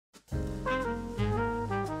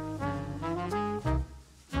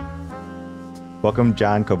Welcome,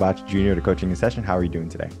 Jon Kovach Jr. to Coaching in Session. How are you doing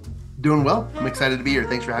today? Doing well. I'm excited to be here.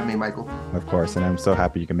 Thanks for having me, Michael. Of course, and I'm so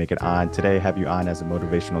happy you can make it on. Today, I have you on as a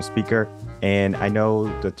motivational speaker. And I know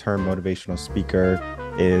the term motivational speaker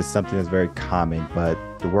is something that's very common, but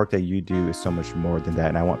the work that you do is so much more than that.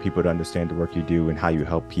 And I want people to understand the work you do and how you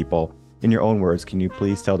help people. In your own words, can you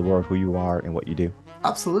please tell the world who you are and what you do?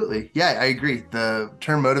 Absolutely. Yeah, I agree. The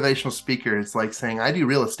term motivational speaker is like saying I do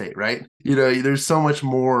real estate, right? There's so much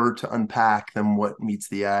more to unpack than what meets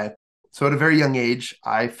the eye. So at a very young age,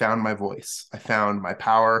 I found my voice. I found my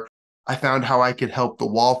power. I found how I could help the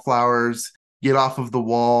wallflowers get off of the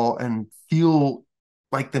wall and feel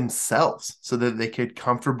like themselves so that they could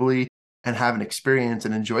comfortably and have an experience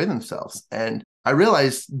and enjoy themselves. And I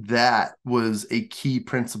realized that was a key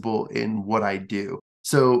principle in what I do.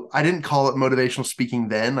 So I didn't call it motivational speaking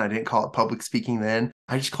then. I didn't call it public speaking then.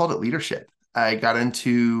 I just called it leadership. I got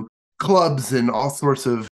into clubs and all sorts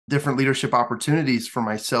of different leadership opportunities for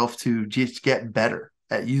myself to just get better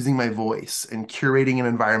at using my voice and curating an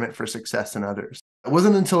environment for success in others. It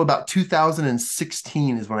wasn't until about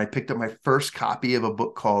 2016 is when I picked up my first copy of a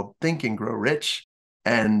book called Think and Grow Rich.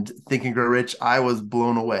 And Think and Grow Rich, I was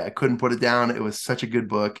blown away. I couldn't put it down. It was such a good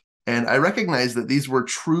book. And I recognized that these were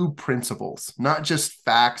true principles, not just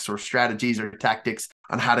facts or strategies or tactics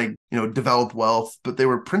on how to, develop wealth, but they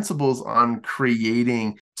were principles on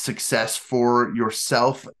creating success for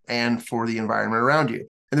yourself and for the environment around you.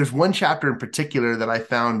 And there's one chapter in particular that I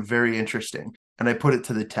found very interesting, and I put it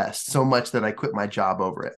to the test so much that I quit my job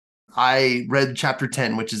over it. I read chapter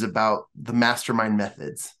 10, which is about the mastermind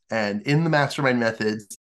methods. And in the mastermind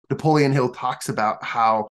methods, Napoleon Hill talks about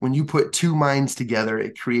how when you put two minds together,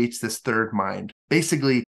 it creates this third mind,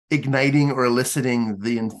 basically igniting or eliciting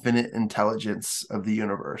the infinite intelligence of the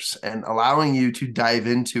universe and allowing you to dive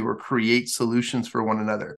into or create solutions for one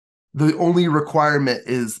another. The only requirement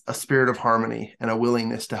is a spirit of harmony and a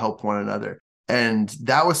willingness to help one another. And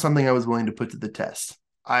that was something I was willing to put to the test.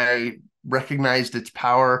 I recognized its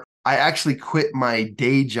power. I actually quit my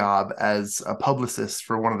day job as a publicist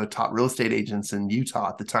for one of the top real estate agents in Utah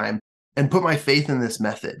at the time and put my faith in this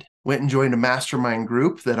method. Went and joined a mastermind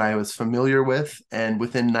group that I was familiar with. And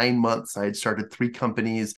within 9 months, I had started 3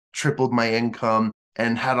 companies, tripled my income,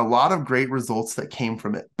 and had a lot of great results that came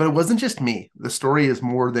from it. But it wasn't just me. The story is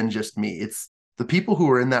more than just me. It's the people who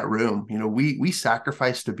were in that room. We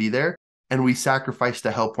sacrificed to be there, and we sacrificed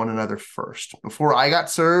to help one another first. Before I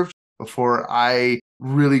got served, before I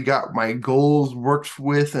really got my goals worked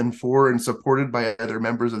with and for and supported by other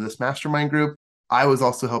members of this mastermind group, I was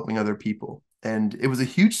also helping other people. And it was a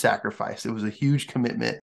huge sacrifice. It was a huge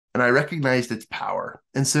commitment. And I recognized its power.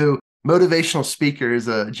 And so motivational speaker is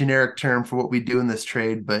a generic term for what we do in this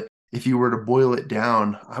trade. But if you were to boil it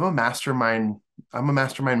down, I'm a mastermind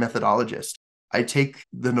methodologist. I take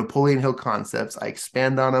the Napoleon Hill concepts, I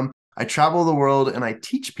expand on them, I travel the world, and I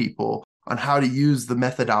teach people on how to use the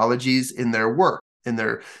methodologies in their work, in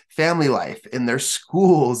their family life, in their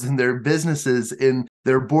schools, in their businesses, in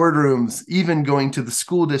their boardrooms, even going to the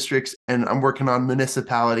school districts. And I'm working on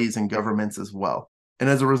municipalities and governments as well. And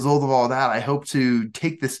as a result of all that, I hope to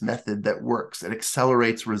take this method that works, it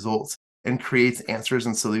accelerates results and creates answers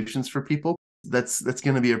and solutions for people. That's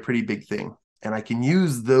going to be a pretty big thing. And I can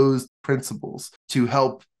use those principles to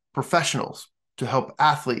help professionals, to help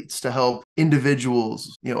athletes, to help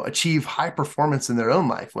individuals, achieve high performance in their own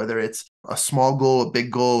life, whether it's a small goal, a big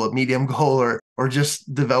goal, a medium goal, or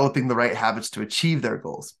just developing the right habits to achieve their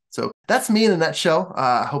goals. So that's me in a nutshell.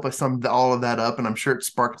 I hope I summed all of that up, and I'm sure it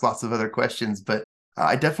sparked lots of other questions, but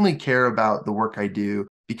I definitely care about the work I do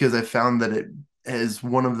because I found that it is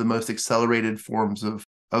one of the most accelerated forms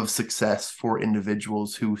of success for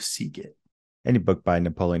individuals who seek it. Any book by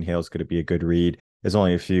Napoleon Hill is going to be a good read. There's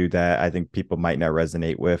only a few that I think people might not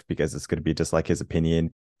resonate with because it's going to be just like his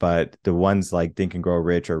opinion. But the ones like Think and Grow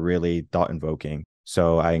Rich are really thought-invoking.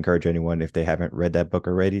 So I encourage anyone, if they haven't read that book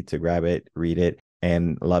already, to grab it, read it,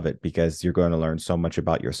 and love it because you're going to learn so much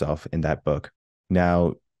about yourself in that book.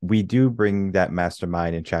 Now, we do bring that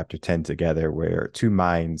mastermind in chapter 10 together where 2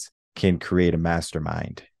 minds can create a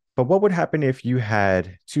mastermind. But what would happen if you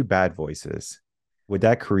had 2 bad voices? Would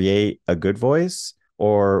that create a good voice,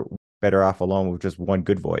 or better off alone with just 1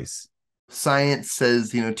 good voice? Science says,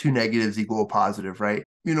 2 negatives equal a positive, right?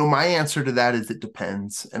 My answer to that is it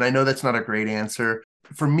depends. And I know that's not a great answer.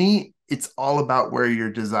 For me, it's all about where your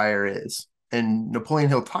desire is. And Napoleon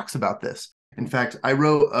Hill talks about this. In fact, I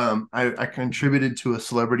wrote, I contributed to a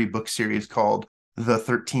celebrity book series called The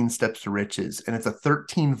 13 Steps to Riches. And it's a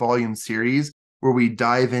 13-volume series where we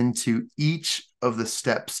dive into each of the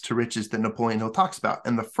steps to riches that Napoleon Hill talks about.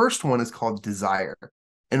 And the first one is called desire.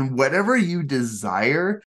 And whatever you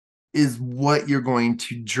desire, is what you're going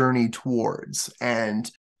to journey towards. And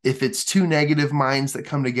if it's two negative minds that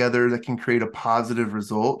come together that can create a positive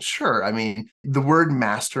result, sure. I mean, the word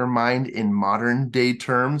mastermind in modern day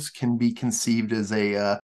terms can be conceived as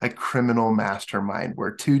a criminal mastermind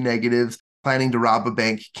where two negatives planning to rob a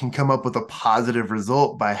bank can come up with a positive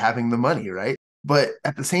result by having the money, right? But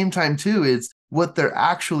at the same time, too, is what they're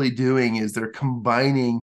actually doing is they're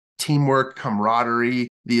combining teamwork, camaraderie,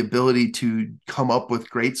 the ability to come up with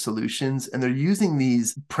great solutions. And they're using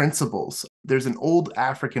these principles. There's an old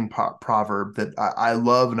African proverb that I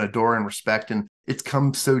love and adore and respect, and it's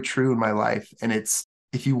come so true in my life. And it's,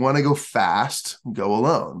 if you want to go fast, go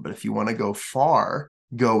alone. But if you want to go far,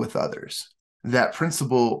 go with others. That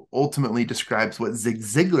principle ultimately describes what Zig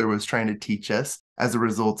Ziglar was trying to teach us as a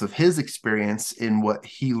result of his experience in what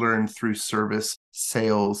he learned through service,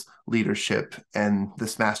 sales, leadership, and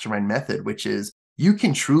this mastermind method, which is you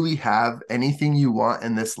can truly have anything you want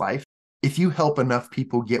in this life if you help enough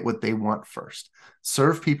people get what they want first.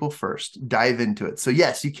 Serve people first, dive into it. So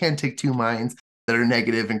yes, you can take two minds that are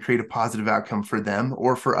negative and create a positive outcome for them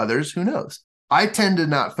or for others, who knows? I tend to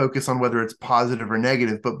not focus on whether it's positive or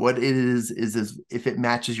negative, but what it is if it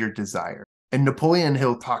matches your desire. And Napoleon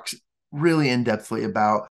Hill talks really in-depthly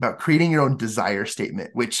about creating your own desire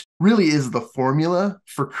statement, which really is the formula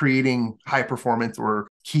for creating high performance or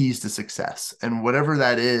keys to success. And whatever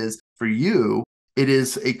that is for you, it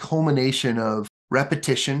is a culmination of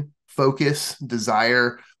repetition, focus,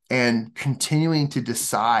 desire, and continuing to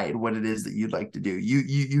decide what it is that you'd like to do.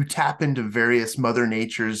 You tap into various Mother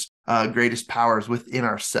Nature's greatest powers within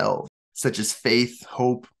ourselves, such as faith,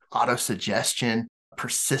 hope, autosuggestion,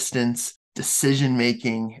 persistence,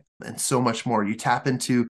 decision-making, and so much more. You tap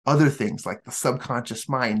into other things like the subconscious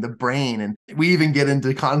mind, the brain, and we even get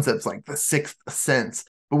into concepts like the sixth sense.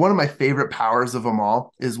 But one of my favorite powers of them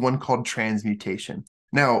all is one called transmutation.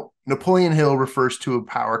 Now, Napoleon Hill refers to a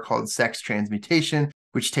power called sex transmutation,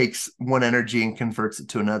 which takes one energy and converts it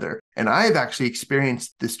to another. And I have actually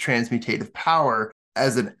experienced this transmutative power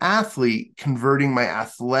as an athlete, converting my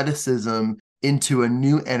athleticism into a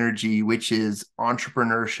new energy, which is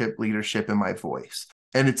entrepreneurship, leadership, and my voice.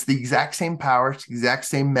 And it's the exact same power, it's the exact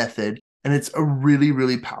same method, and it's a really,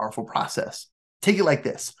 really powerful process. Take it like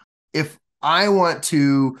this. If I want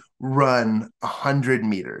to run 100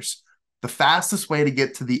 meters, the fastest way to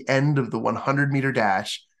get to the end of the 100-meter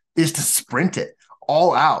dash is to sprint it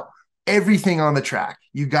all out, everything on the track.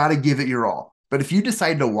 You got to give it your all. But if you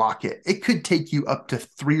decide to walk it, it could take you up to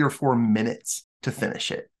 3 or 4 minutes to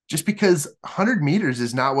finish it, just because 100 meters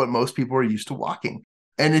is not what most people are used to walking.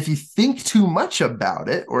 And if you think too much about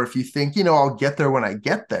it, or if you think, I'll get there when I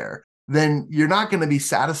get there, then you're not going to be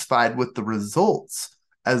satisfied with the results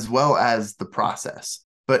as well as the process.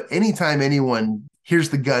 But anytime anyone hears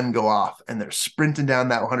the gun go off and they're sprinting down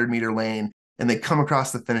that 100-meter lane and they come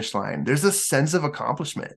across the finish line, there's a sense of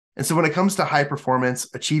accomplishment. And so when it comes to high performance,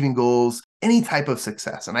 achieving goals, any type of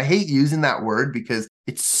success, and I hate using that word because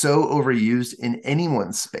it's so overused in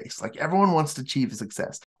anyone's space. Like everyone wants to achieve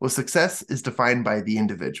success. Well, success is defined by the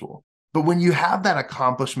individual. But when you have that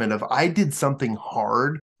accomplishment of I did something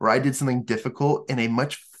hard or I did something difficult in a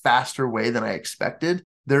much faster way than I expected,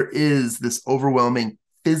 there is this overwhelming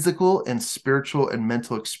physical and spiritual and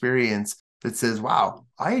mental experience that says, wow,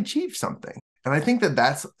 I achieved something. And I think that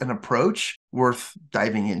that's an approach worth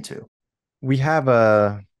diving into. We have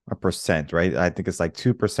a percent, right? I think it's like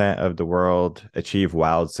 2% of the world achieve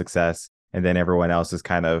wild success, and then everyone else is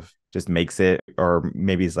kind of just makes it, or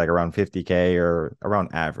maybe it's like around 50K or around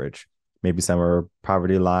average. Maybe some are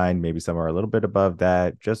poverty line, maybe some are a little bit above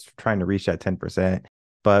that, just trying to reach that 10%.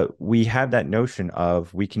 But we have that notion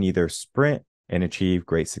of we can either sprint and achieve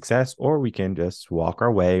great success, or we can just walk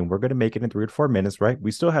our way and we're going to make it in 3 to 4 minutes, right? We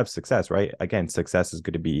still have success, right? Again, success is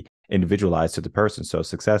going to be individualized to the person. So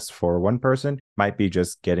success for one person might be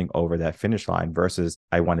just getting over that finish line versus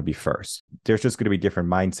I want to be first. There's just going to be different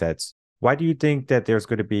mindsets. Why do you think that there's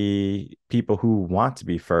going to be people who want to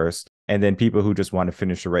be first and then people who just want to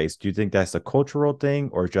finish the race? Do you think that's a cultural thing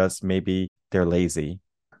or just maybe they're lazy?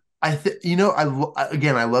 I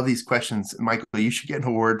love these questions. Michael, you should get an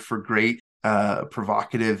award for great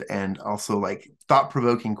provocative and also like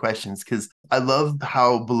thought-provoking questions, because I love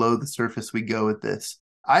how below the surface we go with this.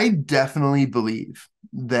 I definitely believe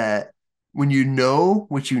that when you know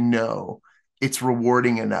what you know, it's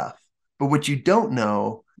rewarding enough. But what you don't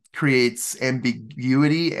know creates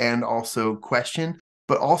ambiguity and also question,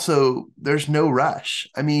 but also there's no rush.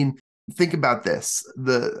 I mean, think about this.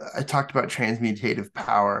 I talked about transmutative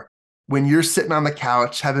power. When you're sitting on the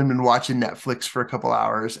couch, having been watching Netflix for a couple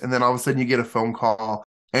hours, and then all of a sudden you get a phone call,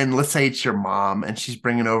 and let's say it's your mom, and she's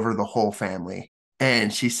bringing over the whole family.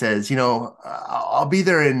 And she says, I'll be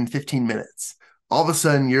there in 15 minutes. All of a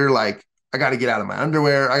sudden, you're like, I got to get out of my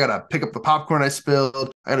underwear. I got to pick up the popcorn I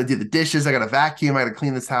spilled. I got to do the dishes. I got to vacuum. I got to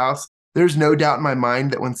clean this house. There's no doubt in my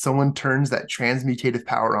mind that when someone turns that transmutative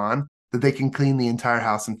power on, that they can clean the entire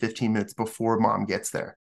house in 15 minutes before mom gets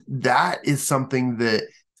there. That is something that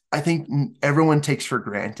I think everyone takes for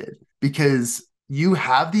granted, because you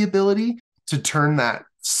have the ability to turn that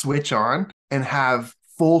switch on and have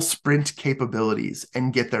full sprint capabilities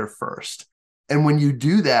and get there first. And when you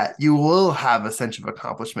do that, you will have a sense of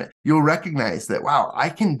accomplishment. You'll recognize that, wow, I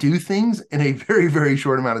can do things in a very, very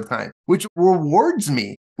short amount of time, which rewards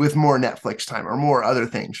me with more Netflix time or more other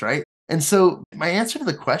things, right? And so my answer to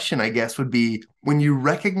the question, I guess, would be when you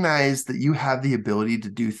recognize that you have the ability to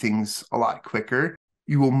do things a lot quicker,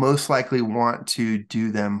 you will most likely want to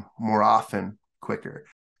do them more often quicker,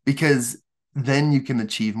 because then you can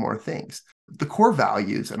achieve more things. The core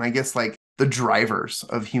values, and I guess like the drivers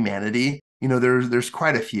of humanity, there's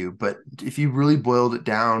quite a few, but if you really boiled it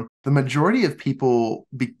down, the majority of people,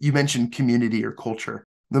 you mentioned community or culture,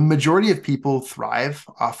 the majority of people thrive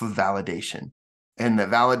off of validation. And that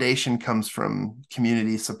validation comes from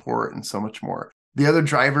community support and so much more. The other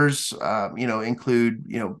drivers, include,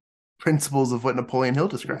 principles of what Napoleon Hill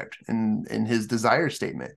described in his desire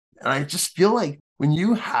statement. And I just feel like when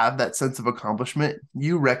you have that sense of accomplishment,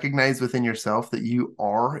 you recognize within yourself that you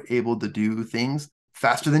are able to do things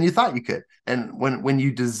faster than you thought you could. And when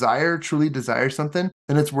you truly desire something,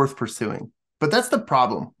 then it's worth pursuing. But that's the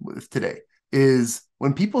problem with today, is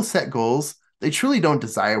when people set goals, they truly don't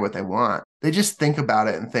desire what they want. They just think about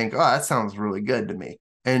it and think, oh, that sounds really good to me.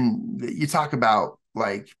 And you talk about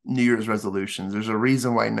like New Year's resolutions. There's a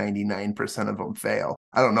reason why 99% of them fail.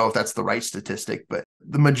 I don't know if that's the right statistic, but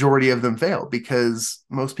the majority of them fail because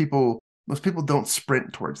most people don't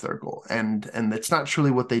sprint towards their goal, and it's not truly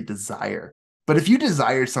what they desire. But if you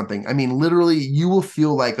desire something, I mean, literally, you will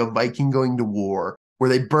feel like a Viking going to war where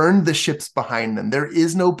they burned the ships behind them. There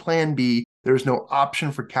is no plan B. There's no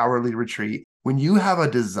option for cowardly retreat. When you have a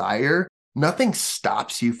desire, nothing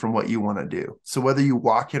stops you from what you want to do. So whether you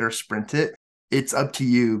walk it or sprint it, it's up to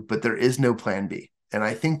you, but there is no plan B. And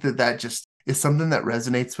I think that just is something that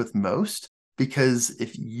resonates with most, because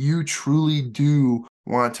if you truly do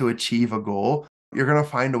want to achieve a goal, you're going to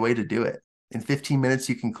find a way to do it. In 15 minutes,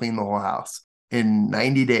 you can clean the whole house. In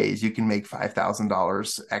 90 days, you can make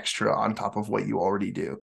 $5,000 extra on top of what you already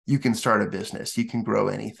do. You can start a business. You can grow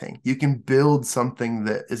anything. You can build something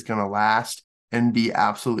that is going to last and be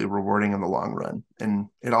absolutely rewarding in the long run. And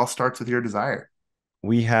it all starts with your desire.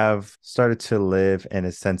 We have started to live in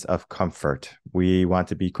a sense of comfort. We want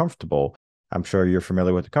to be comfortable. I'm sure you're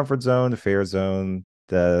familiar with the comfort zone, the fear zone,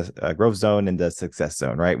 the growth zone, and the success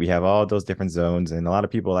zone, right? We have all those different zones, and a lot of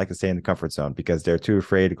people like to stay in the comfort zone because they're too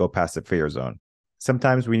afraid to go past the fear zone.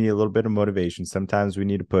 Sometimes we need a little bit of motivation. Sometimes we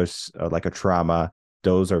need to push like a trauma.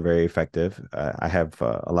 Those are very effective. I have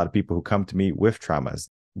a lot of people who come to me with traumas.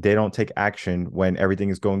 They don't take action when everything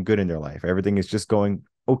is going good in their life. Everything is just going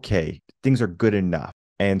okay. Things are good enough.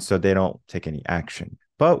 And so they don't take any action.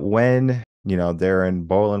 But when, they're in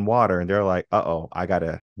boiling water and they're like, uh-oh, I got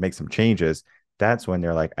to make some changes, that's when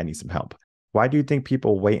they're like, I need some help. Why do you think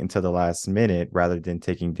people wait until the last minute rather than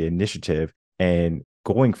taking the initiative and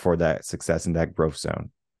going for that success in that growth zone?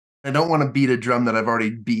 I don't want to beat a drum that I've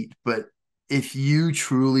already beat, but if you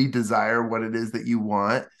truly desire what it is that you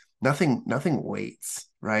want, nothing waits,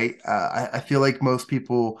 right? I feel like most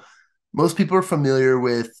people are familiar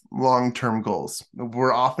with long-term goals.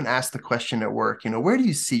 We're often asked the question at work, where do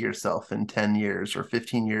you see yourself in 10 years or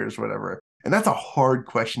 15 years, whatever? And that's a hard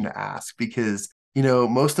question to ask because,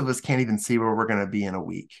 most of us can't even see where we're going to be in a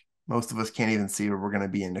week. Most of us can't even see where we're going to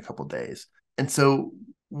be in a couple of days. And so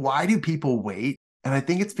why do people wait? And I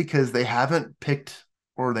think it's because they haven't picked,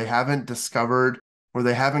 or they haven't discovered, or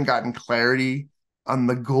they haven't gotten clarity on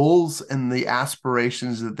the goals and the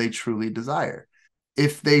aspirations that they truly desire.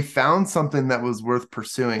 If they found something that was worth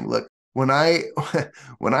pursuing, look, when I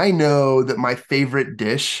know that my favorite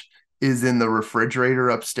dish is in the refrigerator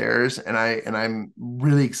upstairs and I'm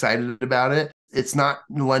really excited about it, it's not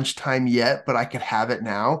lunchtime yet, but I could have it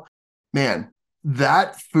now. Man,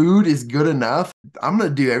 that food is good enough. I'm going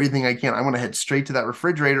to do everything I can. I'm going to head straight to that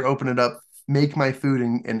refrigerator, open it up, make my food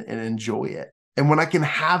and enjoy it. And when I can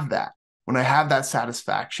have that, when I have that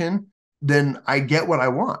satisfaction, then I get what I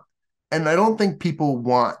want. And I don't think people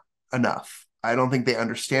want enough. I don't think they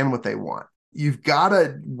understand what they want. You've got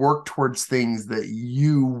to work towards things that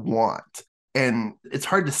you want. And it's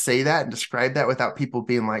hard to say that and describe that without people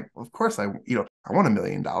being like, of course, I want $1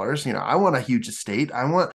 million. I want a huge estate. I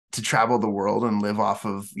want to travel the world and live off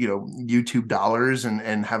of, YouTube dollars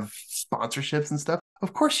and have sponsorships and stuff?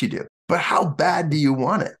 Of course you do. But how bad do you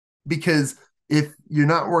want it? Because if you're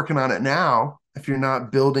not working on it now, if you're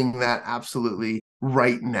not building that absolutely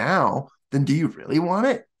right now, then do you really want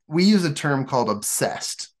it? We use a term called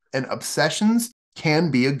obsessed, and obsessions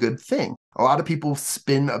can be a good thing. A lot of people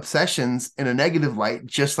spin obsessions in a negative light,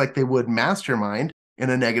 just like they would mastermind in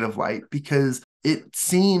a negative light, because it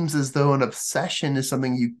seems as though an obsession is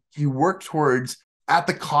something you work towards at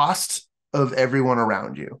the cost of everyone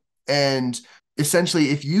around you. And essentially,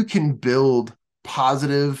 if you can build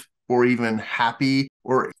positive or even happy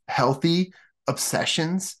or healthy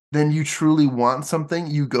obsessions, then you truly want something,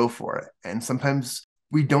 you go for it. And sometimes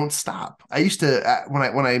we don't stop. I used to,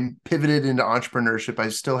 when I pivoted into entrepreneurship, I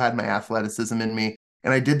still had my athleticism in me.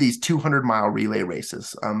 And I did these 200-mile relay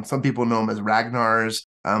races. Some people know them as Ragnars.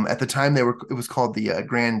 At the time, it was called the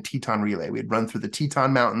Grand Teton Relay. We'd run through the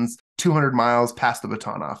Teton Mountains, 200 miles, pass the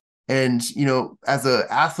baton off. And, as an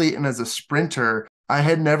athlete and as a sprinter, I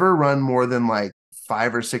had never run more than like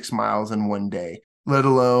 5 or 6 miles in one day, let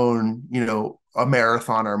alone, a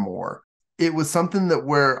marathon or more. It was something that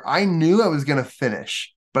where I knew I was going to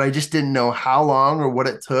finish, but I just didn't know how long or what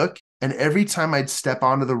it took. And every time I'd step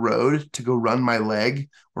onto the road to go run my leg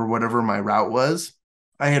or whatever my route was,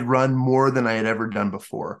 I had run more than I had ever done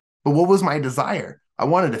before. But what was my desire? I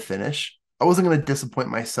wanted to finish. I wasn't going to disappoint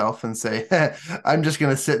myself and say, I'm just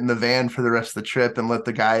going to sit in the van for the rest of the trip and let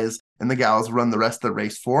the guys and the gals run the rest of the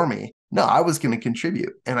race for me. No, I was going to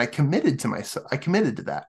contribute. And I committed to myself. I committed to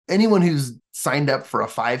that. Anyone who's signed up for a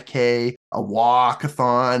 5K, a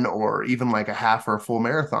walkathon, or even like a half or a full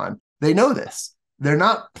marathon, they know this. They're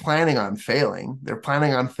not planning on failing. They're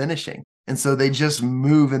planning on finishing. And so they just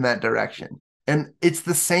move in that direction. And it's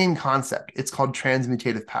the same concept. It's called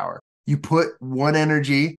transmutative power. You put one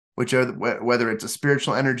energy, whether it's a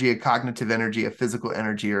spiritual energy, a cognitive energy, a physical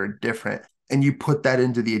energy, or different, and you put that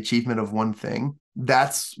into the achievement of one thing.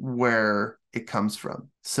 That's where it comes from.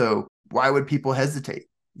 So why would people hesitate?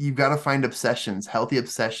 You've got to find obsessions, healthy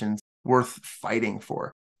obsessions worth fighting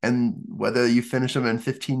for. And whether you finish them in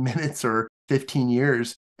 15 minutes or 15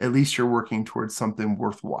 years, at least you're working towards something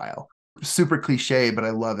worthwhile. Super cliche, but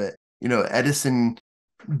I love it. Edison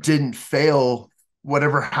didn't fail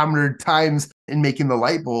how many times in making the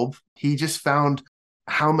light bulb. He just found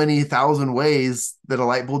how many thousand ways that a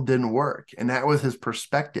light bulb didn't work. And that was his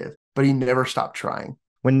perspective, but he never stopped trying.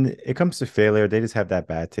 When it comes to failure, they just have that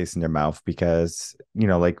bad taste in their mouth because,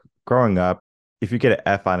 like growing up, if you get an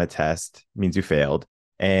F on a test, it means you failed.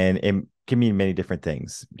 And it can mean many different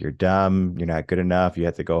things. You're dumb, you're not good enough, you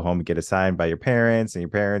have to go home and get assigned by your parents, and your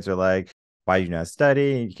parents are like, why are you not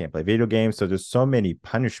studying? You can't play video games. So there's so many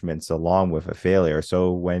punishments along with a failure.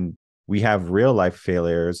 So when we have real life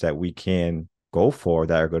failures that we can go for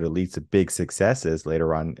that are going to lead to big successes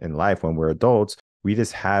later on in life when we're adults, we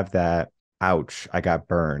just have that, ouch, I got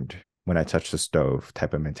burned when I touched the stove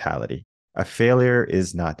type of mentality. A failure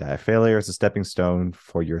is not that. A failure is a stepping stone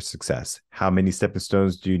for your success. How many stepping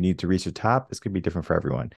stones do you need to reach the top? This could be different for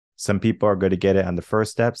everyone. Some people are going to get it on the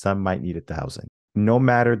first step. Some might need 1,000. No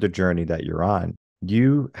matter the journey that you're on,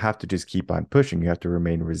 you have to just keep on pushing. You have to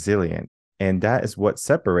remain resilient. And that is what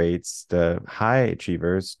separates the high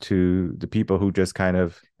achievers to the people who just kind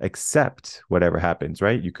of accept whatever happens,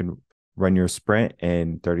 right? You can run your sprint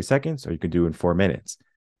in 30 seconds or you can do it in 4 minutes.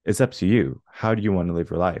 It's up to you. How do you want to live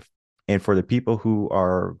your life? And for the people who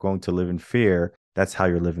are going to live in fear, that's how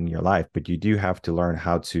you're living your life. But you do have to learn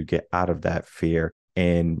how to get out of that fear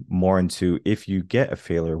and more into, if you get a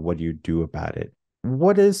failure, what do you do about it?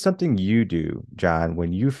 What is something you do, Jon,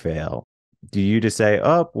 when you fail? Do you just say,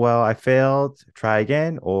 oh, well, I failed, try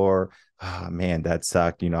again? Or, oh, man, that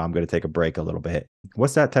sucked. I'm going to take a break a little bit.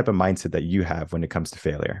 What's that type of mindset that you have when it comes to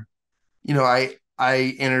failure?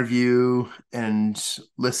 I interview and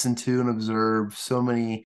listen to and observe so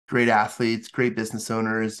many great athletes, great business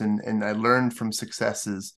owners, and I learn from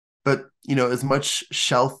successes. But, as much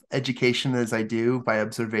shelf education as I do by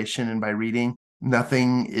observation and by reading,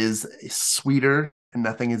 nothing is sweeter and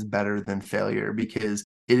nothing is better than failure, because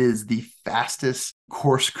it is the fastest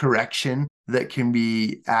course correction that can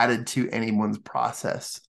be added to anyone's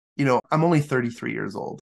process. I'm only 33 years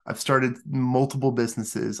old. I've started multiple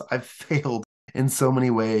businesses. I've failed in so many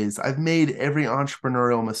ways. I've made every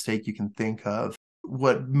entrepreneurial mistake you can think of.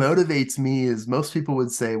 What motivates me is most people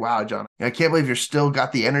would say, wow, Jon, I can't believe you're still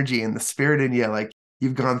got the energy and the spirit in you. Like,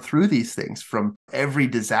 you've gone through these things from every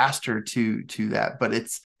disaster to that. But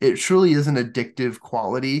it truly is an addictive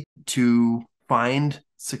quality to find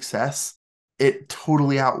success. It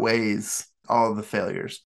totally outweighs all of the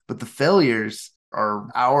failures. But the failures are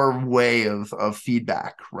our way of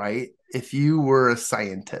feedback, right? If you were a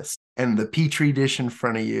scientist and the petri dish in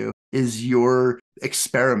front of you is your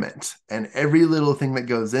experiment, and every little thing that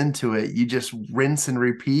goes into it, you just rinse and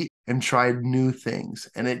repeat and try new things.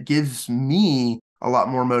 And it gives me a lot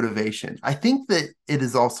more motivation. I think that it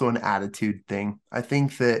is also an attitude thing. I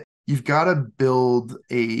think that you've got to build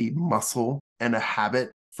a muscle and a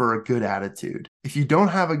habit for a good attitude. If you don't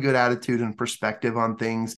have a good attitude and perspective on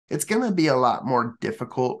things, it's going to be a lot more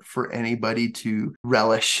difficult for anybody to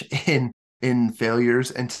relish in failures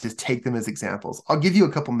and to take them as examples. I'll give you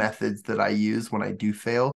a couple methods that I use when I do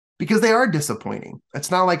fail because they are disappointing.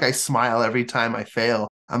 It's not like I smile every time I fail.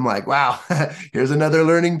 I'm like, wow, here's another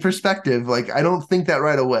learning perspective. Like, I don't think that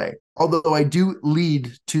right away. Although I do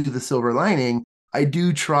lead to the silver lining, I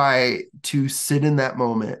do try to sit in that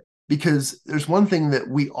moment because there's one thing that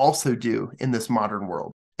we also do in this modern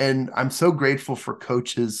world. And I'm so grateful for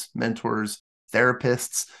coaches, mentors,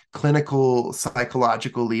 therapists, clinical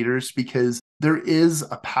psychological leaders, because there is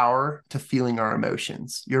a power to feeling our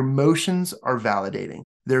emotions. Your emotions are validating.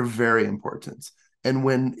 They're very important. And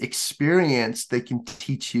when experienced, they can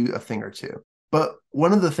teach you a thing or two. But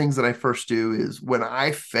one of the things that I first do is when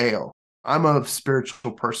I fail, I'm a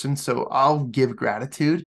spiritual person, so I'll give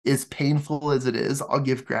gratitude. As painful as it is, I'll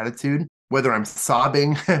give gratitude, whether I'm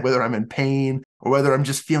sobbing, whether I'm in pain, or whether I'm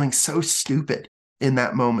just feeling so stupid in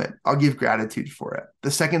that moment. I'll give gratitude for it.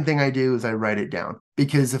 The second thing I do is I write it down,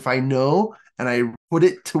 because if I know and I put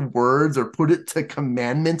it to words or put it to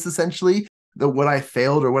commandments, essentially, that what I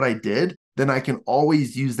failed or what I did, then I can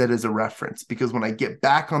always use that as a reference. Because when I get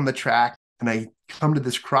back on the track and I come to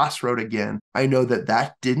this crossroad again, I know that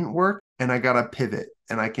that didn't work and I got to pivot,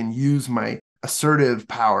 and I can use my assertive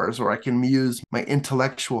powers, or I can use my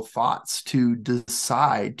intellectual thoughts to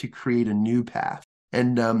decide to create a new path.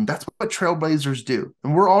 And that's what trailblazers do.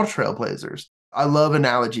 And we're all trailblazers. I love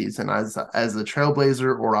analogies. And as a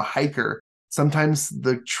trailblazer or a hiker, sometimes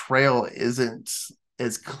the trail isn't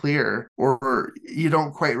as clear, or you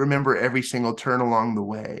don't quite remember every single turn along the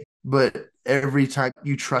way. But every time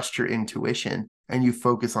you trust your intuition and you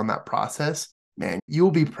focus on that process, man,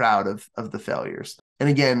 you'll be proud of the failures. And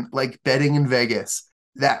again, like betting in Vegas,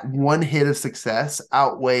 that one hit of success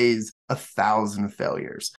outweighs 1,000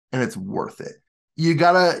 failures, and it's worth it. You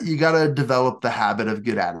gotta develop the habit of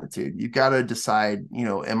good attitude. You gotta decide,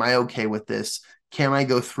 am I okay with this? Can I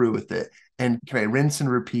go through with it? And can I rinse and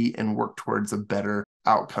repeat and work towards a better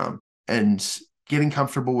outcome? And getting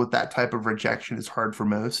comfortable with that type of rejection is hard for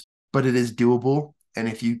most, but it is doable. And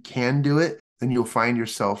if you can do it, then you'll find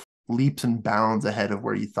yourself leaps and bounds ahead of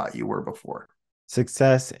where you thought you were before.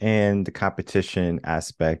 Success and the competition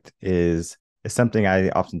aspect is something I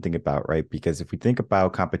often think about, right? Because if we think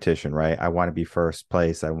about competition, right, I want to be first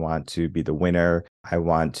place. I want to be the winner. I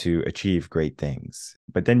want to achieve great things.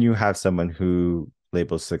 But then you have someone who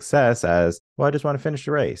labels success as, well, I just want to finish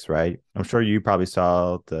the race, right? I'm sure you probably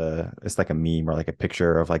saw it's like a meme or like a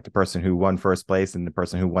picture of like the person who won first place and the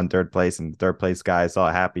person who won third place, and the third place guy is all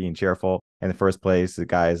happy and cheerful. And the first place, the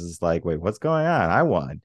guy is like, wait, what's going on? I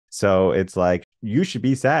won. So it's like, you should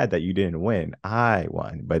be sad that you didn't win. I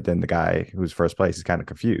won. But then the guy who's first place is kind of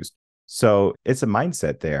confused. So it's a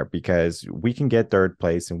mindset there, because we can get third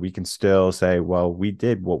place and we can still say, well, we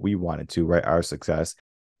did what we wanted to, right? Our success.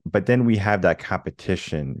 But then we have that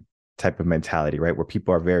competition type of mentality, right? Where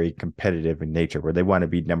people are very competitive in nature, where they want to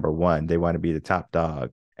be number one. They want to be the top dog.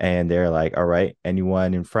 And they're like, all right,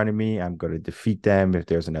 anyone in front of me, I'm going to defeat them. If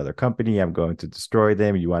there's another company, I'm going to destroy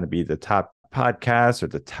them. You want to be the top podcast or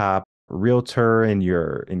the top realtor in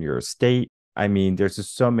your state. I mean, there's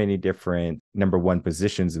just so many different number one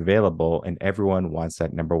positions available, and everyone wants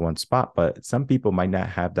that number one spot. But some people might not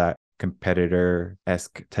have that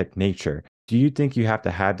competitor-esque type nature. Do you think you have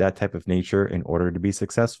to have that type of nature in order to be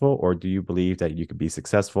successful? Or do you believe that you could be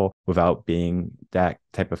successful without being that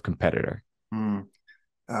type of competitor?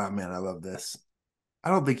 Oh man, I love this. I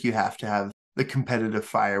don't think you have to have the competitive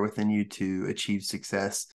fire within you to achieve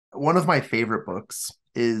success. One of my favorite books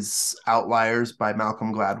is Outliers by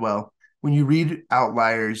Malcolm Gladwell. When you read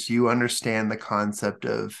Outliers, you understand the concept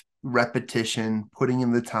of repetition, putting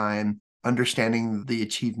in the time, understanding the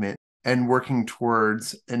achievement, and working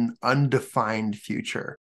towards an undefined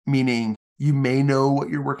future. Meaning, you may know what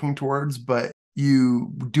you're working towards, but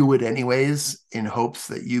you do it anyways in hopes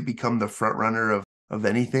that you become the front runner of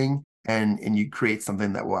anything, and you create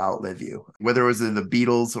something that will outlive you. Whether it was the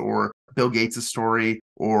Beatles or Bill Gates' story,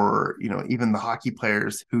 or even the hockey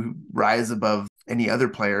players who rise above any other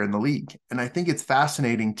player in the league. And I think it's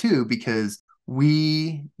fascinating too, because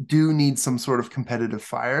we do need some sort of competitive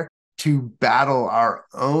fire to battle our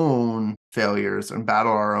own failures and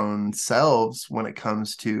battle our own selves when it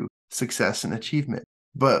comes to success and achievement.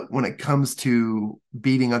 But when it comes to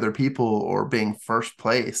beating other people or being first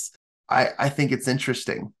place, I think it's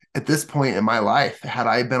interesting. At this point in my life, had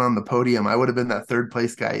I been on the podium, I would have been that third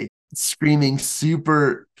place guy screaming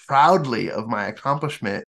super proudly of my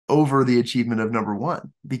accomplishment over the achievement of number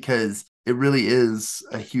one, because it really is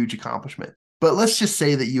a huge accomplishment. But let's just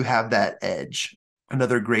say that you have that edge.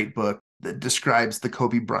 Another great book that describes the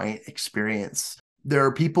Kobe Bryant experience. There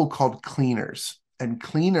are people called cleaners, and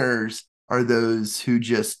cleaners are those who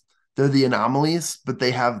they're the anomalies, but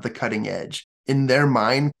they have the cutting edge. In their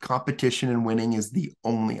mind, competition and winning is the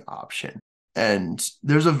only option. And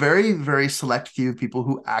there's a very, very select few people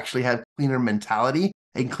who actually have cleaner mentality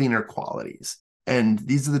and cleaner qualities. And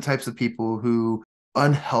these are the types of people who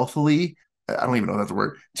unhealthily, I don't even know if that's a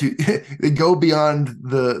word, they go beyond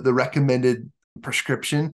the recommended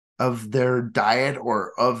prescription of their diet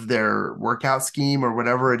or of their workout scheme or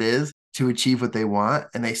whatever it is to achieve what they want,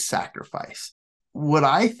 and they sacrifice. What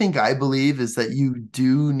I believe is that you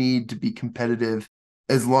do need to be competitive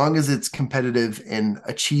as long as it's competitive in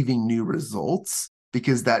achieving new results,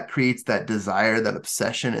 because that creates that desire, that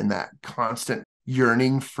obsession, and that constant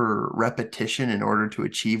yearning for repetition in order to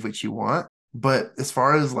achieve what you want. But as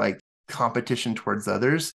far as like competition towards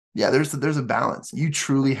others, yeah, there's a balance. You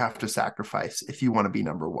truly have to sacrifice if you want to be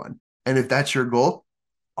number one. And if that's your goal,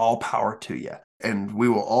 all power to you. And we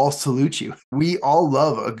will all salute you. We all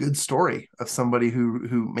love a good story of somebody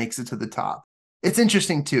who makes it to the top. It's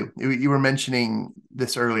interesting too. You were mentioning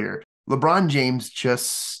this earlier. LeBron James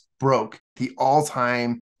just broke the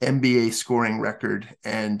all-time NBA scoring record,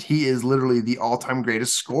 and he is literally the all-time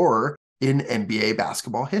greatest scorer in NBA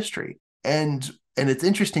basketball history. And it's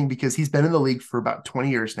interesting because he's been in the league for about 20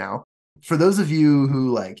 years now. For those of you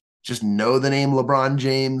who like just know the name LeBron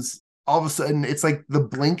James, all of a sudden it's like the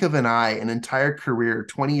blink of an eye, an entire career,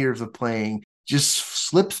 20 years of playing just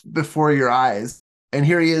slips before your eyes. And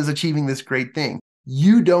here he is achieving this great thing.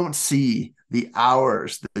 You don't see the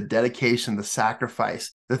hours, the dedication, the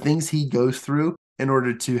sacrifice, the things he goes through in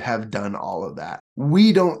order to have done all of that.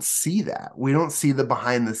 We don't see that. We don't see the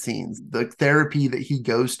behind the scenes, the therapy that he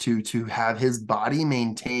goes to have his body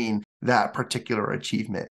maintain that particular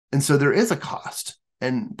achievement. And so there is a cost,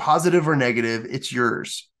 and positive or negative, it's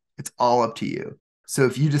yours. It's all up to you. So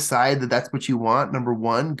if you decide that that's what you want, number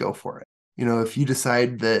one, go for it. If you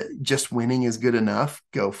decide that just winning is good enough,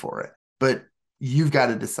 go for it. But you've got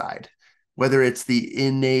to decide whether it's the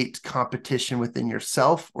innate competition within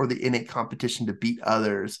yourself or the innate competition to beat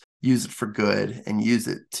others. Use it for good and use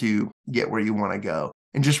it to get where you want to go.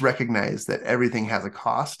 And just recognize that everything has a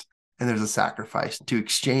cost and there's a sacrifice to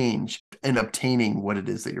exchange in obtaining what it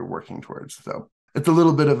is that you're working towards. So it's a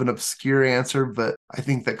little bit of an obscure answer, but I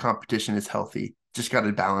think that competition is healthy. Just got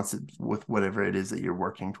to balance it with whatever it is that you're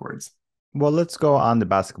working towards. Well, let's go on the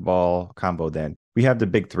basketball combo then. We have the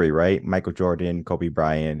big three, right? Michael Jordan, Kobe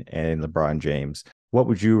Bryant, and LeBron James. What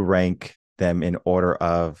would you rank them in order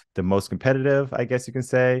of the most competitive, I guess you can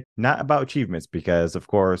say? Not about achievements, because of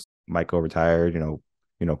course, Michael retired,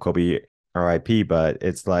 Kobe RIP, but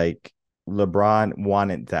it's like LeBron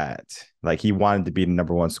wanted that. Like he wanted to be the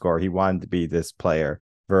number one scorer. He wanted to be this player.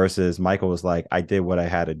 Versus Michael was like, I did what I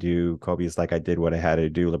had to do. Kobe is like, I did what I had to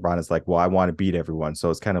do. LeBron is like, well, I want to beat everyone. So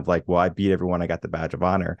it's kind of like, well, I beat everyone. I got the badge of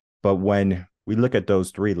honor. But when we look at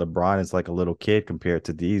those three, LeBron is like a little kid compared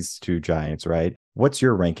to these two giants, right? What's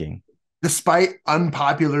your ranking? Despite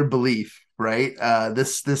unpopular belief, right?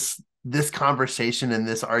 This conversation and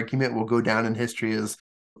this argument will go down in history as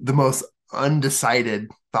the most undecided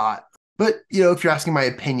thought. But, if you're asking my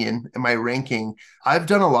opinion and my ranking, I've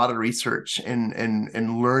done a lot of research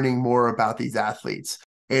and learning more about these athletes.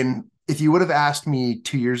 And if you would have asked me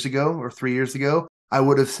 2 years ago or 3 years ago, I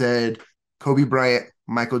would have said Kobe Bryant,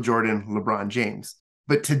 Michael Jordan, LeBron James.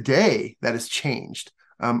 But today that has changed.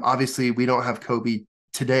 Obviously, we don't have Kobe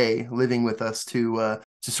today living with us to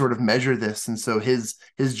sort of measure this. And so his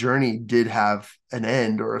journey did have an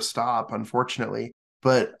end or a stop, unfortunately.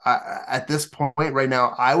 But at this point right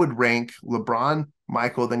now, I would rank LeBron,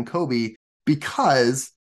 Michael, then Kobe, because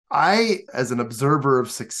I, as an observer of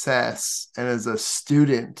success and as a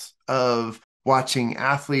student of watching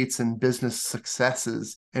athletes and business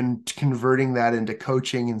successes and converting that into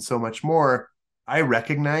coaching and so much more, I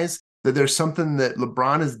recognize that there's something that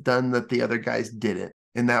LeBron has done that the other guys didn't.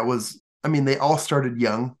 And that was, they all started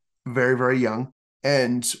young, very, very young.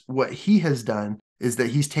 And what he has done is that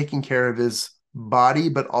he's taking care of his body,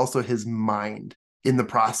 but also his mind in the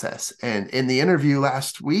process. And in the interview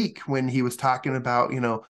last week, when he was talking about,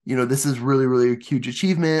 this is really, really a huge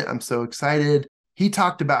achievement. I'm so excited. he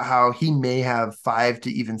talked about how he may have 5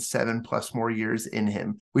 to even 7+ more years in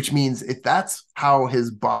him, which means if that's how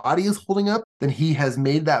his body is holding up, then he has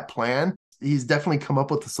made that plan. He's definitely come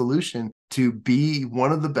up with a solution to be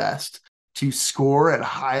one of the best, to score at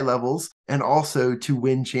high levels, and also to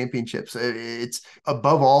win championships. It's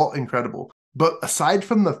above all incredible. But aside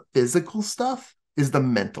from the physical stuff is the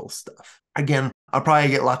mental stuff. Again, I'll probably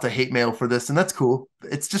get lots of hate mail for this, and that's cool.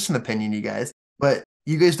 It's just an opinion, you guys. But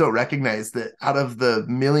you guys don't recognize that out of the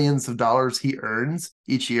millions of dollars he earns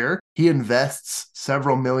each year, he invests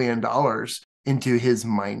several $1,000,000 into his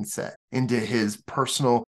mindset, into his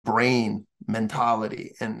personal brain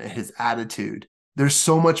mentality and his attitude. There's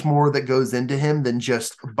so much more that goes into him than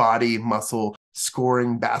just body, muscle,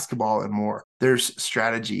 scoring, basketball, and more. There's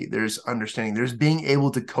strategy, there's understanding, there's being able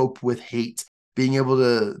to cope with hate, being able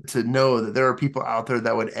to know that there are people out there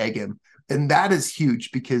that would egg him. And that is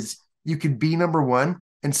huge because you could be number one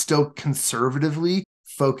and still conservatively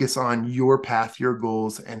focus on your path, your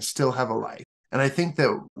goals, and still have a life. And I think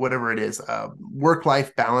that whatever it is,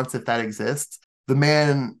 work-life balance, if that exists, the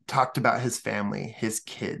man talked about his family, his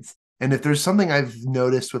kids. And if there's something I've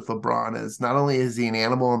noticed with LeBron is not only is he an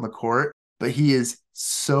animal on the court, but he is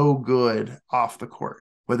so good off the court,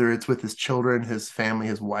 whether it's with his children, his family,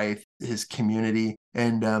 his wife, his community.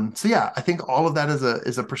 And so, yeah, I think all of that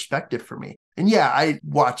is a perspective for me. And yeah, I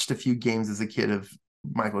watched a few games as a kid of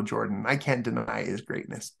Michael Jordan. I can't deny his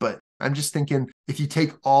greatness, but I'm just thinking if you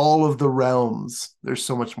take all of the realms, there's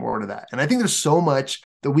so much more to that. And I think there's so much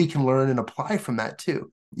that we can learn and apply from that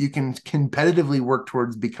too. You can competitively work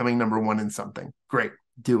towards becoming number one in something. Great,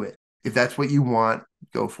 do it. If that's what you want,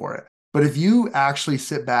 go for it. But if you actually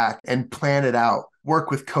sit back and plan it out,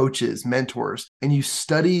 work with coaches, mentors, and you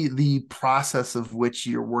study the process of which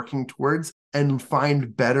you're working towards and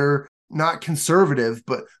find better, not conservative,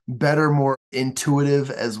 but better, more intuitive,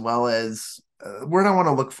 as well as word I want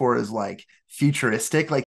to look for is like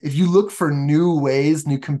futuristic. Like if you look for new ways,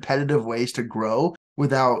 new competitive ways to grow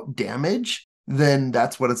without damage, then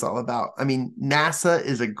that's what it's all about. I mean, NASA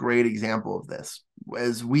is a great example of this.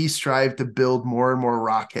 As we strive to build more and more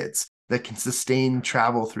rockets that can sustain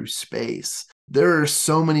travel through space, there are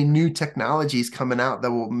so many new technologies coming out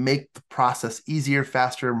that will make the process easier,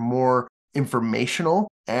 faster, more informational,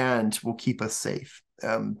 and will keep us safe.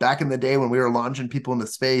 Back in the day when we were launching people into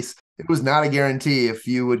space, it was not a guarantee if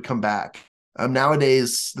you would come back.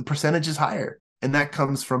 Nowadays, the percentage is higher, and that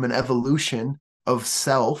comes from an evolution of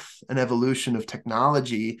self, an evolution of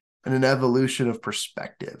technology, and an evolution of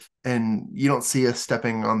perspective. And you don't see us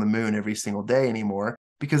stepping on the moon every single day anymore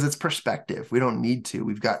because it's perspective. We don't need to.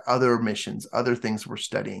 We've got other missions, other things we're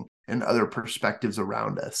studying, and other perspectives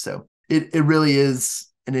around us. So it really is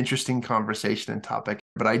an interesting conversation and topic,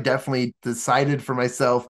 but I definitely decided for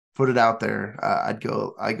myself, put it out there. I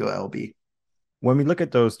go LB. When we look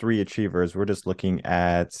at those three achievers, we're just looking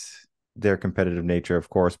at their competitive nature, of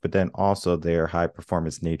course, but then also their high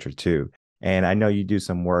performance nature too. And I know you do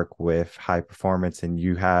some work with high performance, and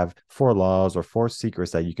you have 4 laws or 4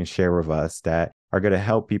 secrets that you can share with us that are going to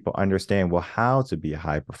help people understand, well, how to be a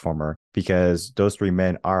high performer, because those 3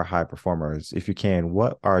 men are high performers. If you can,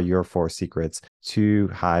 what are your 4 secrets to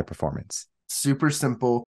high performance? Super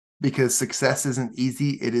simple, because success isn't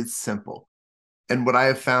easy. It is simple. And what I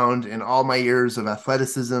have found in all my years of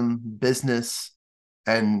athleticism, business,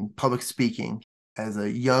 and public speaking as a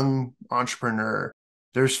young entrepreneur,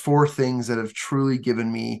 there's 4 things that have truly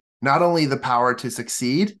given me not only the power to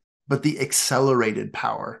succeed, but the accelerated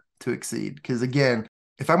power to exceed. Because again,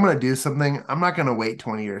 if I'm going to do something, I'm not going to wait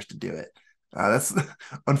 20 years to do it. That's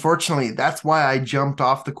unfortunately, that's why I jumped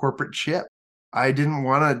off the corporate ship. I didn't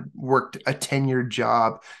want to work a 10-year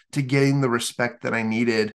job to gain the respect that I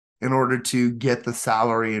needed in order to get the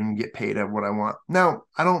salary and get paid at what I want. Now,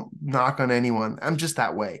 I don't knock on anyone. I'm just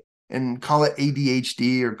that way. And call it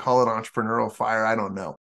ADHD or call it entrepreneurial fire, I don't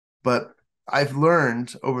know. But I've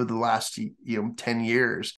learned over the last 10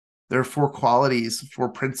 years, there are 4 qualities, 4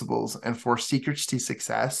 principles, and 4 secrets to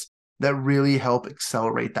success that really help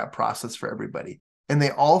accelerate that process for everybody. And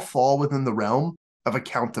they all fall within the realm of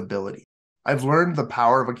accountability. I've learned the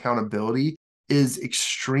power of accountability is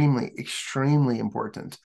extremely, extremely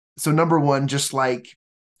important. So number one, just like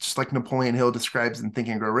Napoleon Hill describes in Think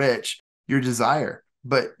and Grow Rich, your desire,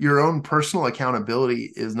 but your own personal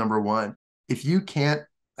accountability is number one. If you can't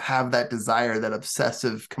have that desire, that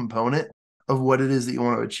obsessive component of what it is that you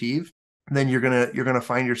want to achieve, then you're gonna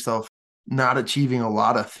find yourself not achieving a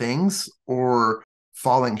lot of things or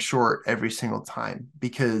falling short every single time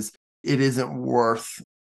because it isn't worth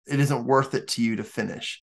it to you to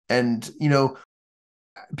finish. And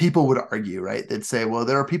People would argue, right? They'd say, well,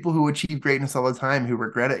 there are people who achieve greatness all the time who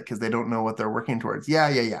regret it because they don't know what they're working towards.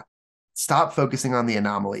 Yeah. Stop focusing on the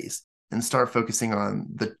anomalies and start focusing on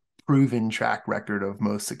the proven track record of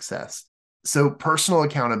most success. So personal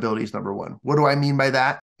accountability is number one. What do I mean by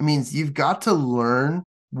that? It means you've got to learn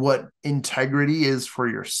what integrity is for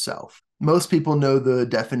yourself. Most people know the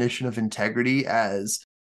definition of integrity as,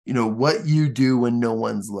 what you do when no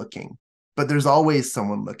one's looking, but there's always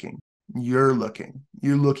someone looking. You're looking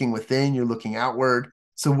within, you're looking outward.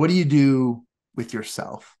 So what do you do with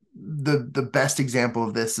yourself? The best example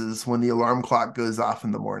of this is when the alarm clock goes off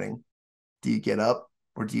in the morning. Do you get up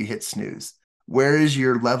or do you hit snooze? Where is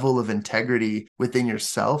your level of integrity within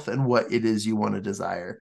yourself and what it is you want to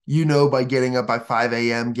desire? By getting up by 5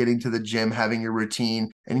 a.m., getting to the gym, having your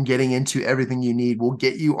routine, and getting into everything you need will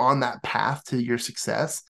get you on that path to your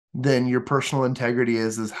success. Then your personal integrity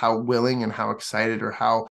is how willing and how excited or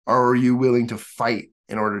how are you willing to fight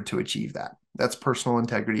in order to achieve that? That's personal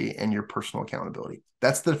integrity and your personal accountability.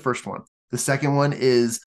 That's the first one. The second one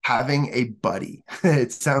is having a buddy.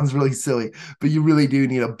 It sounds really silly, but you really do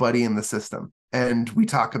need a buddy in the system. And we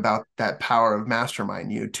talk about that power of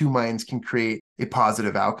mastermind. Two minds can create a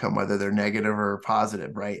positive outcome, whether they're negative or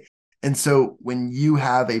positive, right? And so when you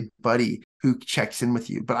have a buddy who checks in with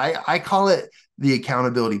you, but I call it the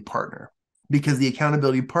accountability partner, because the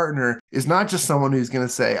accountability partner is not just someone who's going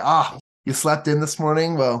to say, you slept in this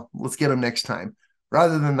morning? Well, let's get them next time.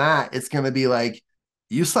 Rather than that, it's going to be like,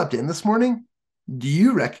 you slept in this morning? Do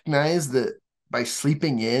you recognize that by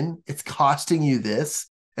sleeping in, it's costing you this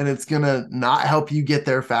and it's going to not help you get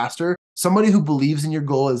there faster? Somebody who believes in your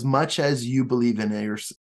goal as much as you believe in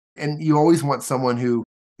it. And you always want someone who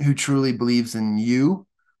truly believes in you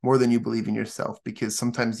more than you believe in yourself, because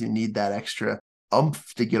sometimes you need that extra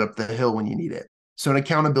oomph to get up the hill when you need it. So an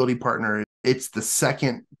accountability partner, it's the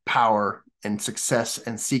second power and success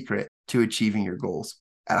and secret to achieving your goals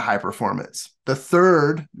at high performance. The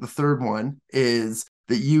third one is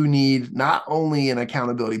that you need not only an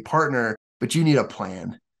accountability partner, but you need a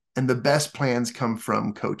plan. And the best plans come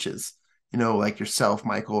from coaches, like yourself,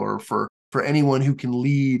 Michael, or for anyone who can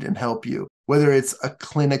lead and help you, whether it's a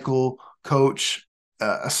clinical coach,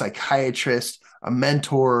 a psychiatrist, a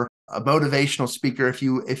mentor, a motivational speaker, if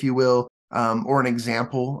you will, or an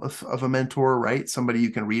example of a mentor, right? Somebody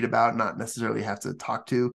you can read about, not necessarily have to talk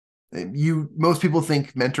to. Most people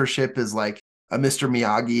think mentorship is like a Mr.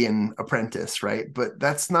 Miyagi and apprentice, right? But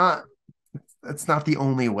that's not the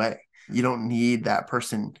only way. You don't need that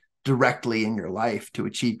person directly in your life to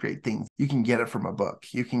achieve great things. You can get it from a book.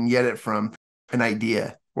 You can get it from an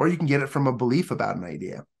idea, or you can get it from a belief about an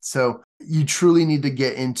idea. So you truly need to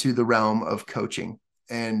get into the realm of coaching.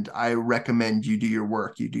 And I recommend you do your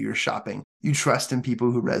work, you do your shopping, you trust in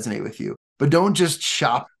people who resonate with you. But don't just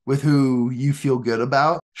shop with who you feel good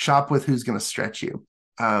about. Shop with who's going to stretch you.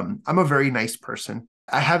 I'm a very nice person.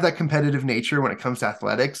 I have that competitive nature when it comes to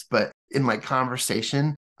athletics, but in like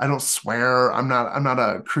conversation, I don't swear. I'm not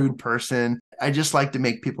a crude person. I just like to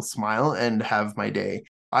make people smile and have my day.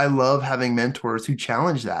 I love having mentors who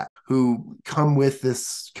challenge that, who come with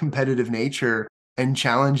this competitive nature and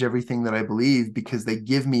challenge everything that I believe, because they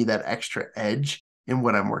give me that extra edge in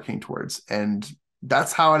what I'm working towards. And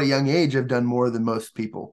that's how at a young age I've done more than most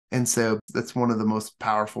people. And so that's one of the most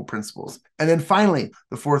powerful principles. And then finally,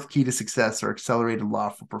 the fourth key to success, or accelerated law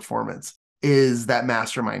for performance, is that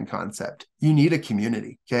mastermind concept. You need a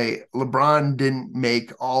community. Okay. LeBron didn't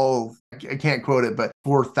make I can't quote it, but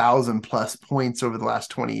 4,000 plus points over the last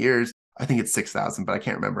 20 years. I think it's 6,000, but I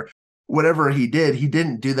can't remember. Whatever he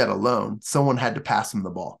didn't do that alone. Someone had to pass him the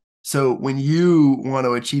ball. So when you want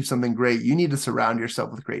to achieve something great, you need to surround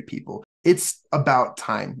yourself with great people. It's about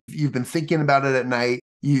time. You've been thinking about it at night.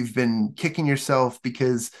 You've been kicking yourself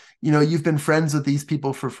because, you've been friends with these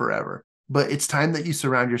people for forever. But it's time that you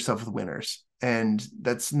surround yourself with winners. And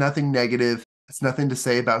that's nothing negative. It's nothing to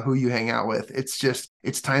say about who you hang out with.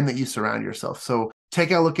 It's time that you surround yourself. So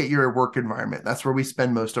take a look at your work environment. That's where we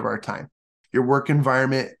spend most of our time. Your work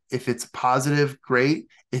environment, if it's positive, great.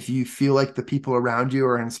 If you feel like the people around you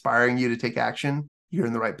are inspiring you to take action, you're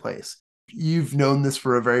in the right place. You've known this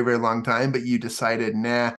for a very, very long time, but you decided,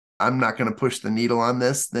 I'm not going to push the needle on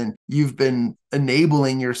this, then you've been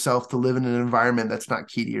enabling yourself to live in an environment that's not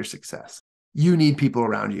key to your success. You need people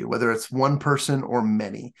around you, whether it's one person or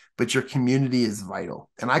many, but your community is vital.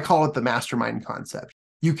 And I call it the mastermind concept.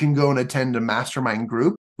 You can go and attend a mastermind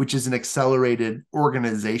group, which is an accelerated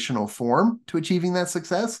organizational form to achieving that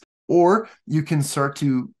success. Or you can start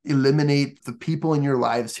to eliminate the people in your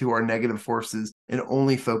lives who are negative forces and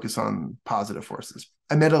only focus on positive forces.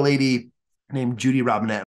 I met a lady named Judy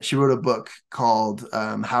Robinette. She wrote a book called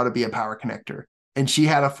How to Be a Power Connector. and she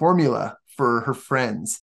had a formula for her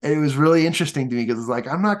friends. And it was really interesting to me because it's like,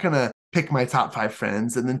 I'm not going to pick my top 5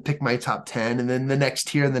 friends and then pick my top 10 and then the next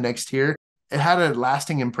tier and the next tier. It had a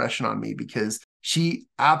lasting impression on me because she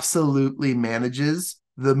absolutely manages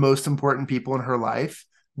the most important people in her life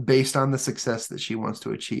based on the success that she wants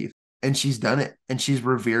to achieve. And she's done it, and she's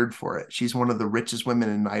revered for it. She's one of the richest women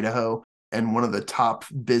in Idaho and one of the top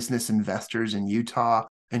business investors in Utah.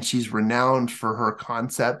 And she's renowned for her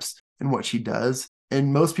concepts and what she does.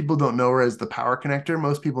 And most people don't know her as the power connector.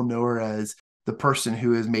 Most people know her as the person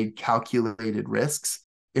who has made calculated risks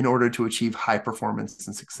in order to achieve high performance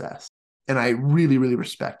and success. And I really, really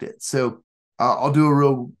respect it. So I'll do a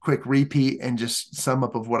real quick repeat and just sum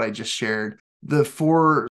up of what I just shared. The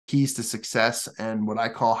 4 keys to success and what I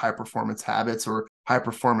call high performance habits or high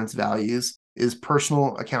performance values is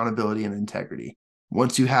personal accountability and integrity.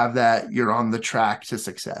 Once you have that, you're on the track to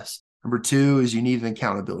success. Number 2 is you need an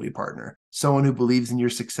accountability partner, someone who believes in your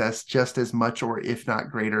success just as much or if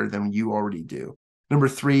not greater than you already do. Number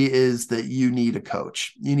 3 is that you need a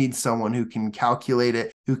coach. You need someone who can calculate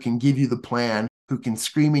it, who can give you the plan, who can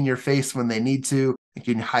scream in your face when they need to, and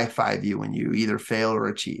can high five you when you either fail or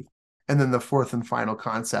achieve. And then the 4th and final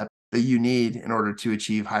concept that you need in order to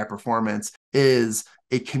achieve high performance is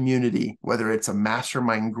a community, whether it's a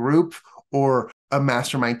mastermind group or a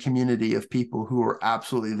mastermind community of people who are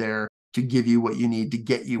absolutely there to give you what you need to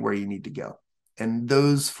get you where you need to go. And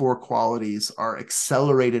those 4 qualities are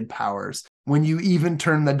accelerated powers. When you even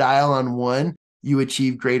turn the dial on one, you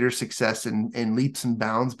achieve greater success in leaps and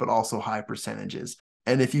bounds, but also high percentages.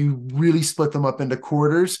 And if you really split them up into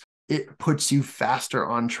quarters, it puts you faster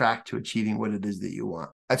on track to achieving what it is that you want.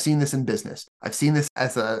 I've seen this in business. I've seen this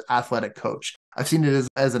as an athletic coach. I've seen it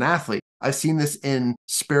as an athlete. I've seen this in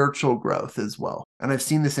spiritual growth as well. And I've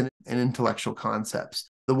seen this in intellectual concepts.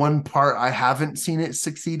 The one part I haven't seen it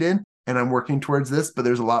succeed in, and I'm working towards this, but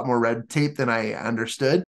there's a lot more red tape than I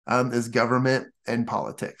understood, is government and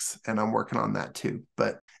politics. And I'm working on that too.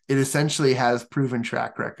 But it essentially has proven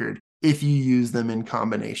track record if you use them in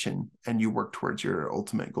combination and you work towards your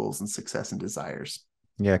ultimate goals and success and desires.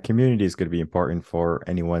 Yeah, community is going to be important for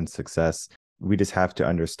anyone's success. We just have to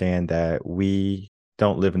understand that we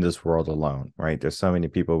don't live in this world alone, right? There's so many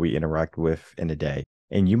people we interact with in a day,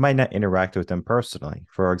 and you might not interact with them personally.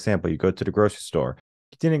 For example, you go to the grocery store.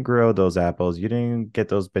 You didn't grow those apples. You didn't get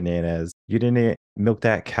those bananas. You didn't milk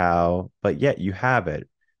that cow, but yet you have it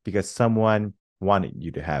because someone wanted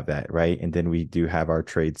you to have that, right? And then we do have our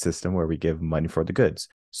trade system where we give money for the goods.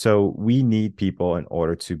 So we need people in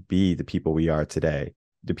order to be the people we are today.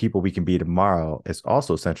 The people we can be tomorrow is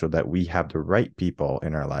also essential that we have the right people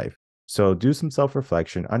in our life. So do some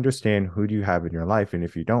self-reflection, understand who do you have in your life. And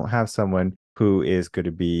if you don't have someone who is going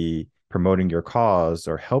to be promoting your cause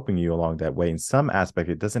or helping you along that way in some aspect,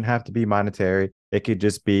 it doesn't have to be monetary. It could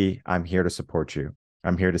just be, I'm here to support you.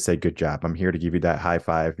 I'm here to say good job. I'm here to give you that high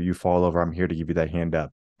five. If you fall over, I'm here to give you that hand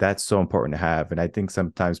up. That's so important to have. And I think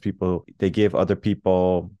sometimes people, they give other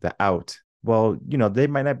people the out. Well, they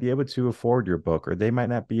might not be able to afford your book or they might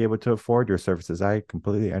not be able to afford your services. I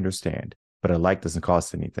completely understand. But a like doesn't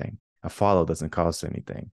cost anything. A follow doesn't cost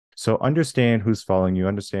anything. So understand who's following you,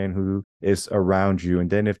 understand who is around you. And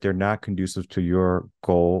then if they're not conducive to your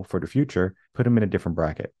goal for the future, put them in a different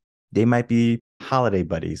bracket. They might be holiday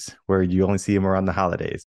buddies where you only see them around the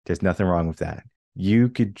holidays. There's nothing wrong with that. You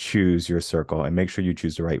could choose your circle and make sure you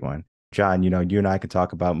choose the right one. Jon, you and I could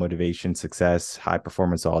talk about motivation, success, high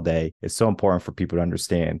performance all day. It's so important for people to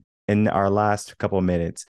understand. In our last couple of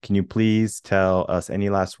minutes, can you please tell us any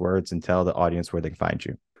last words and tell the audience where they can find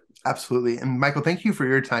you? Absolutely. And Michael, thank you for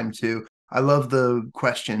your time too. I love the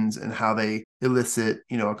questions and how they elicit,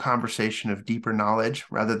 a conversation of deeper knowledge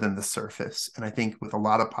rather than the surface. And I think with a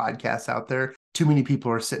lot of podcasts out there, too many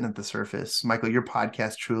people are sitting at the surface. Michael, your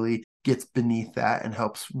podcast truly gets beneath that and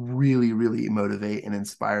helps really, really motivate and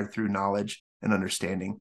inspire through knowledge and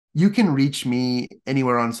understanding. You can reach me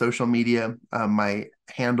anywhere on social media. My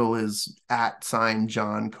handle is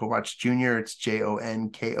 @Jon Kovach Jr. It's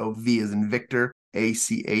JONKOV as in Victor,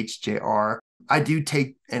 ACHJR. I do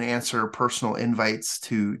take and answer personal invites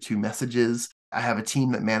to messages. I have a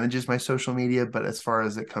team that manages my social media, but as far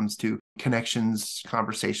as it comes to connections,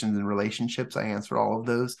 conversations, and relationships, I answer all of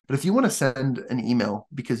those. But if you want to send an email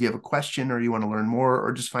because you have a question or you want to learn more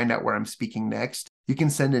or just find out where I'm speaking next, you can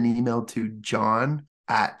send an email to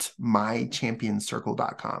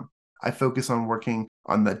john@mychampionscircle.com. I focus on working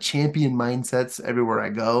on the champion mindsets everywhere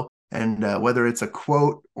I go. And whether it's a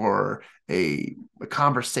quote or a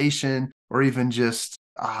conversation or even just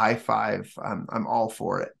a high five, I'm all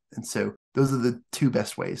for it. And so those are the 2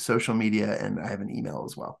 best ways, social media, and I have an email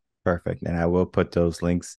as well. Perfect. And I will put those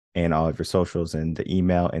links and all of your socials and the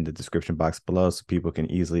email in the description box below so people can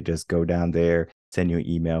easily just go down there, send you an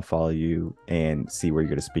email, follow you, and see where you're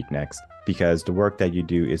going to speak next. Because the work that you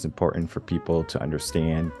do is important for people to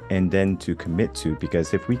understand and then to commit to.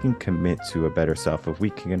 Because if we can commit to a better self, if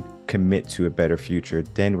we can commit to a better future,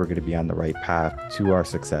 then we're going to be on the right path to our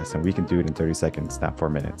success. And we can do it in 30 seconds, not 4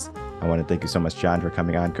 minutes. I want to thank you so much, Jon, for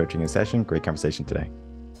coming on, coaching in session. Great conversation today.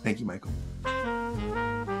 Thank you, Michael.